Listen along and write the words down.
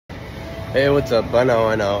Hey, what's up? I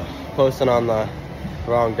know. Posting on the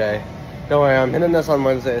wrong day. Don't worry, I'm hitting this on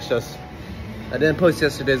Wednesday. It's just, I didn't post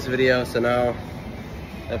yesterday's video, so now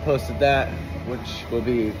I posted that, which will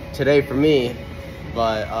be today for me,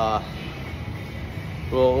 but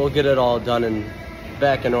we'll get it all done and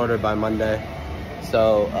back in order by Monday.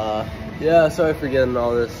 So, yeah, sorry for getting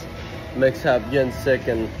all this mixed up, getting sick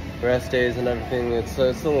and rest days and everything. It's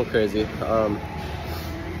a little crazy,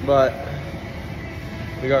 but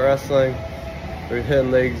we got wrestling. We're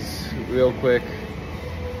hitting legs real quick,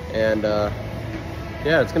 and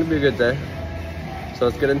yeah, it's gonna be a good day. So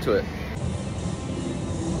let's get into it.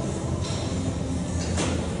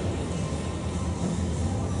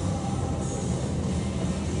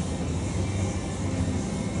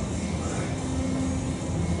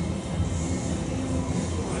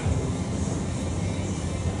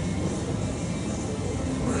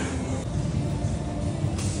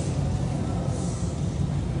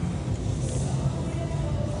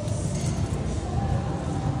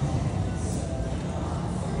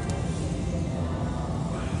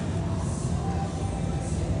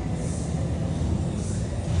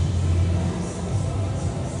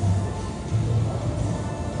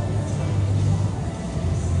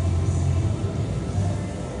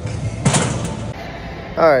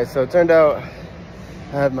 All right, so it turned out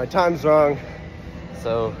I had my times wrong,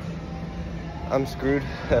 so I'm screwed.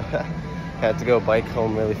 Had to go bike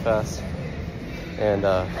home really fast, and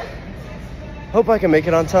hope I can make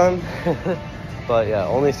it on time. But yeah,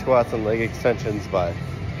 only squats and leg extensions, but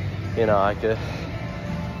you know,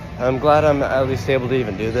 I'm glad I'm at least able to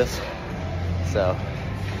even do this. So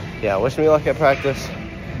yeah, wish me luck at practice,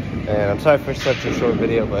 and I'm sorry for such a short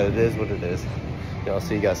video, but it is what it is. I'll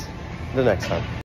see you guys the next time.